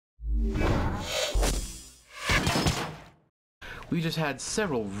we just had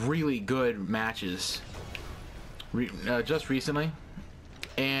several really good matches just recently,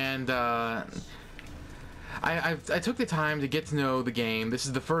 and I took the time to get to know the game. This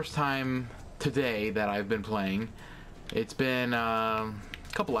is the first time today that I've been playing. It's been a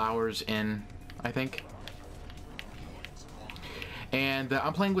couple hours in, I think. And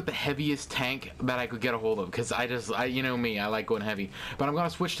I'm playing with the heaviest tank that I could get a hold of, because you know me, I like going heavy. But I'm going to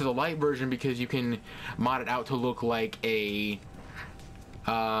switch to the light version because you can mod it out to look like a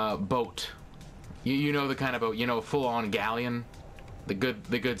boat. You know the kind of boat, you know, full-on galleon. The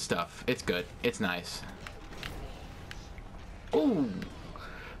good stuff. It's good. It's nice. Ooh!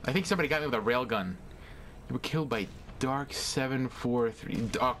 I think somebody got me with a railgun. You were killed by Dark 743.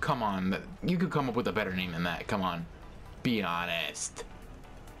 Oh, come on. You could come up with a better name than that. Come on. Be honest.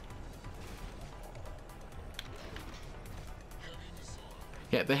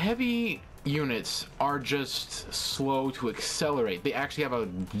 Yeah, the heavy units are just slow to accelerate. They actually have a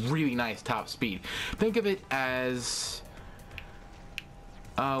really nice top speed. Think of it as...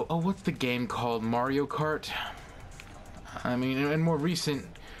 oh, what's the game called? Mario Kart? I mean, in more recent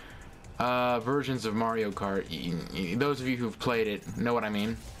versions of Mario Kart, those of you who've played it know what I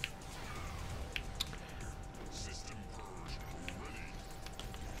mean.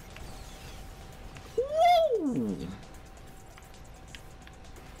 Woo!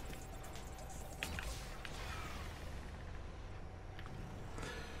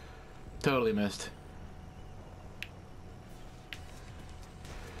 Totally missed.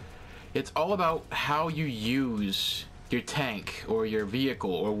 It's all about how you use your tank or your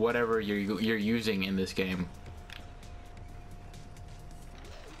vehicle or whatever you're using in this game.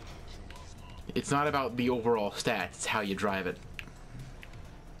 It's not about the overall stats, it's how you drive it.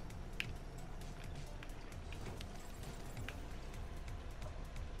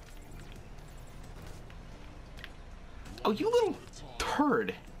 Oh, you little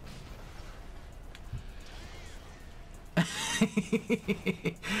turd.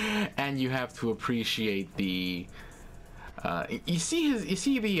 And you have to appreciate the you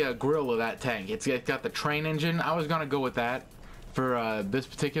see the grill of that tank. It's got the train engine. I was gonna go with that for this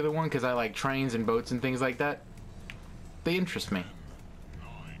particular one because I like trains and boats and things like that. They interest me. 9,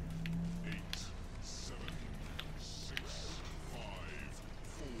 8, 7, 6, 5, 4,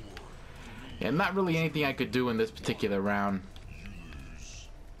 3, Yeah, not really anything I could do in this particular round.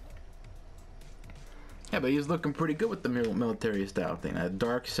 Yeah, but he's looking pretty good with the military style thing. That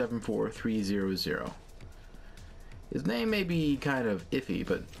Dark 74300. His name may be kind of iffy,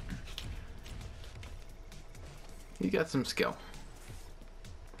 but he's got some skill.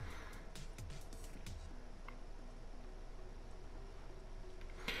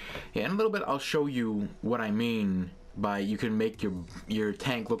 Yeah, in a little bit I'll show you what I mean by you can make your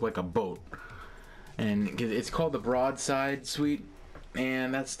tank look like a boat. And it's called the broadside suite,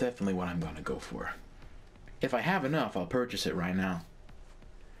 and that's definitely what I'm gonna go for. If I have enough, I'll purchase it right now.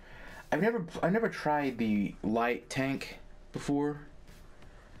 I've never tried the light tank before,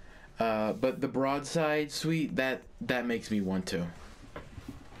 but the broadside suite that makes me want to.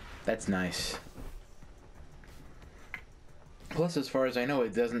 That's nice. Plus, as far as I know,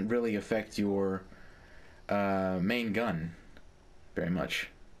 it doesn't really affect your main gun very much.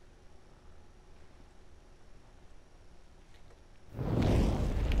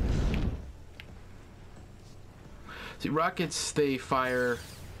 See, rockets, they fire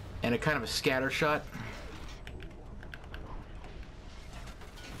in a kind of a scatter shot.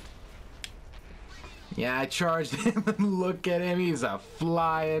 Yeah, I charged him. Look at him, he's a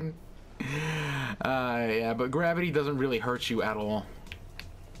flying. Yeah, but gravity doesn't really hurt you at all.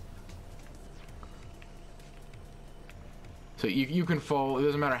 So you can fall, it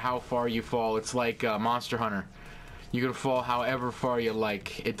doesn't matter how far you fall. It's like Monster Hunter. You can fall however far you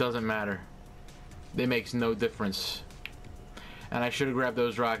like. It doesn't matter. It makes no difference. And I should have grabbed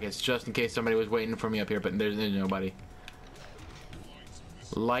those rockets just in case somebody was waiting for me up here, but there's nobody.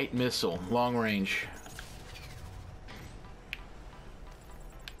 Light missile, long range.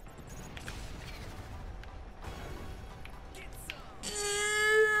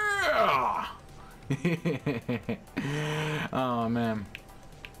 Oh man,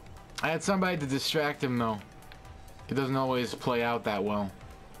 I had somebody to distract him though. It doesn't always play out that well.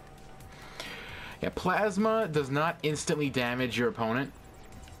 Yeah, plasma does not instantly damage your opponent,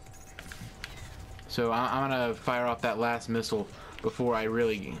 so I'm gonna fire off that last missile before I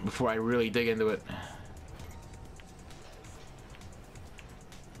really dig into it.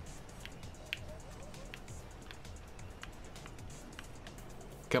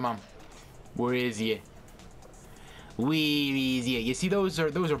 Come on. Where is he? Where is he? You see, those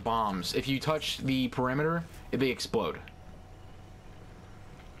are bombs. If you touch the perimeter, they explode.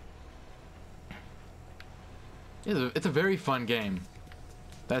 It's a very fun game.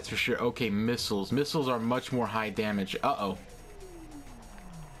 That's for sure. Okay, missiles. Missiles are much more high damage. Uh-oh.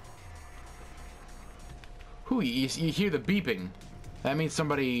 Who? You hear the beeping. That means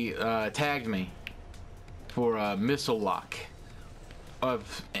somebody tagged me for a missile lock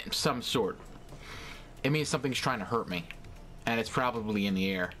of some sort. It means something's trying to hurt me. And it's probably in the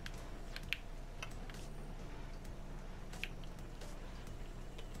air.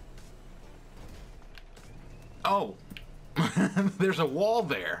 Oh! There's a wall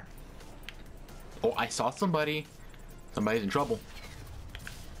there. Oh, I saw somebody. Somebody's in trouble.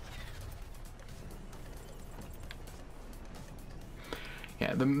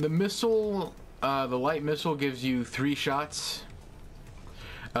 Yeah, the missile, the light missile gives you 3 shots.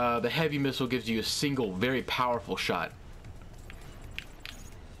 The heavy missile gives you a single, very powerful shot.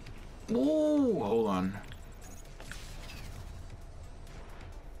 Ooh, hold on.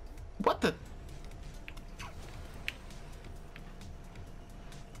 What the?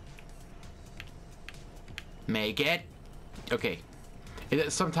 Make it. Okay.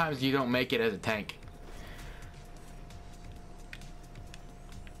 Sometimes you don't make it as a tank.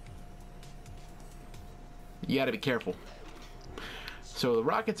 You gotta be careful. So the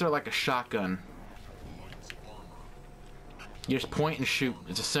rockets are like a shotgun. You just point and shoot.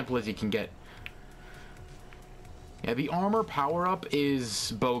 It's as simple as you can get. Yeah, the armor power-up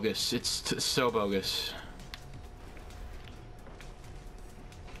is bogus. It's so bogus.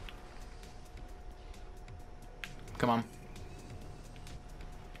 Come on.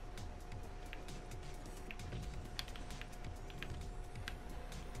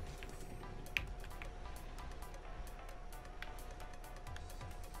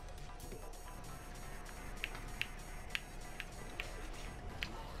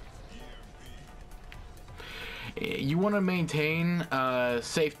 You want to maintain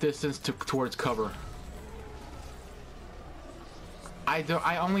safe distance towards cover.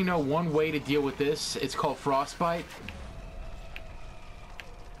 I only know one way to deal with this. It's called frostbite.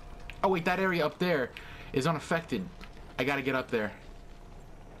 Oh wait, that area up there is unaffected. I gotta get up there.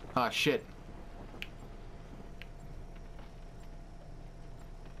 Ah, shit.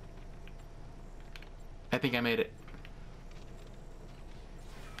 I think I made it.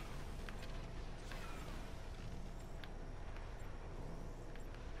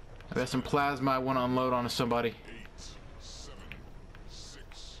 I got some plasma I want to unload onto somebody. 8, 7,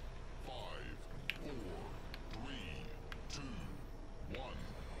 6, 5, 4, 3, 2, 1,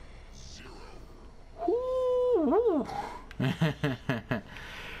 0. Woo!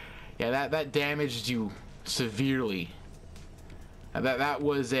 Yeah, that damaged you severely. That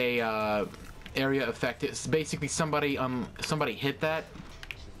was a area affected. It's basically somebody hit that.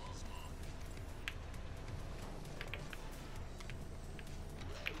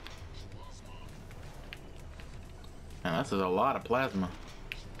 Man, that's a lot of plasma.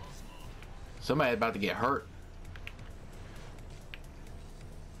 Somebody about to get hurt.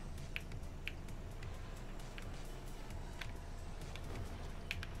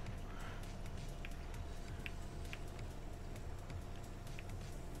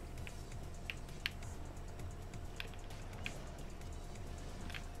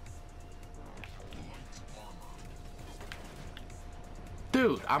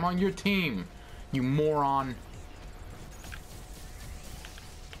 Dude, I'm on your team, you moron.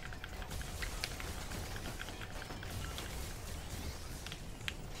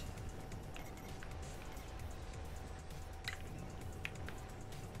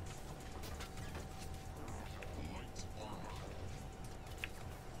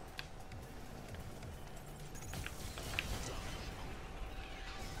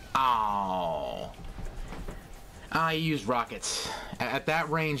 Oh. He used rockets. At that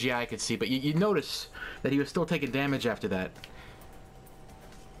range, yeah, I could see, but you notice that he was still taking damage after that.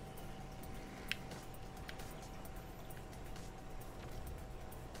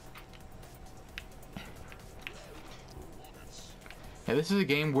 Yeah, this is a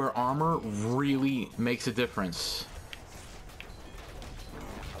game where armor really makes a difference.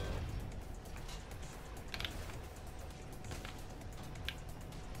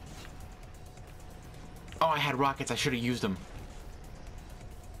 Oh, I had rockets. I should have used them.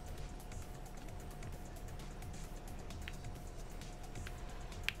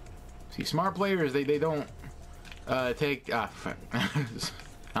 See, smart players, they don't take...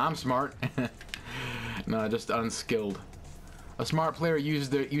 I'm smart. No, just unskilled. A smart player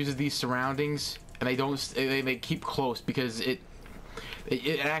uses these surroundings, and they keep close because it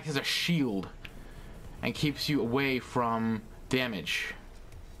acts as a shield and keeps you away from damage.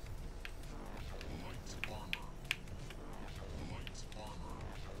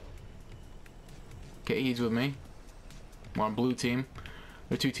 Okay, he's with me. We're on blue team.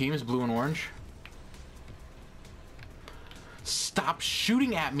 There are two teams, blue and orange. Stop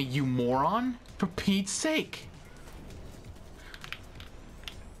shooting at me, you moron! For Pete's sake!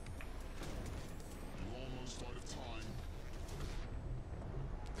 You're almost out of time.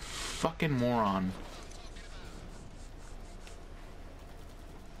 Fucking moron.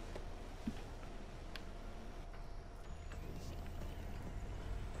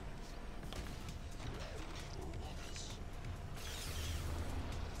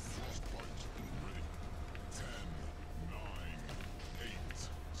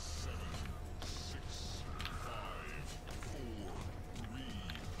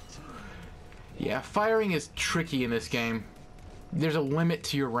 Yeah, firing is tricky in this game. There's a limit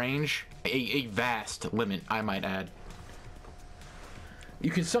to your range. A vast limit, I might add. You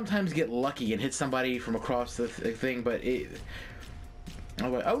can sometimes get lucky and hit somebody from across the thing, but it...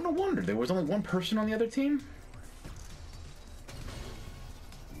 Oh, no wonder. There was only one person on the other team?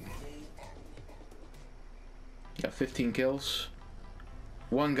 Got 15 kills.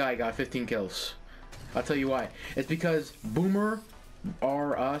 One guy got 15 kills. I'll tell you why. It's because Boomer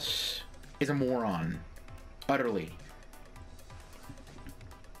R Us is a moron. Utterly.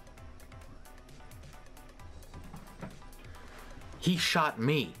 He shot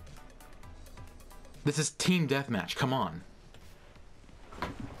me. This is team deathmatch. Come on.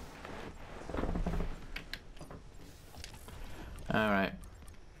 Alright.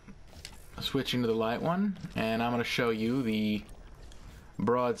 Switching to the light one, and I'm going to show you the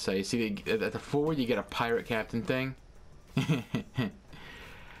broadside. See, at the forward you get a pirate captain thing.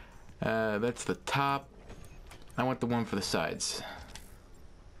 That's the top. I want the one for the sides.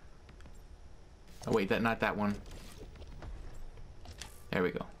 Oh wait, not that one. There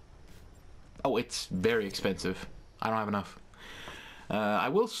we go. Oh, it's very expensive. I don't have enough. I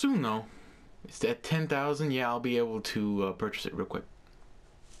will soon though. It's at 10,000. Yeah, I'll be able to purchase it real quick.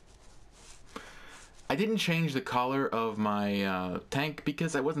 I didn't change the color of my tank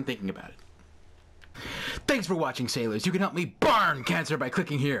because I wasn't thinking about it. Thanks for watching, sailors. You can help me burn cancer by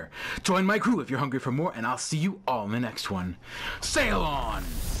clicking here. Join my crew if you're hungry for more, and I'll see you all in the next one. Sail on!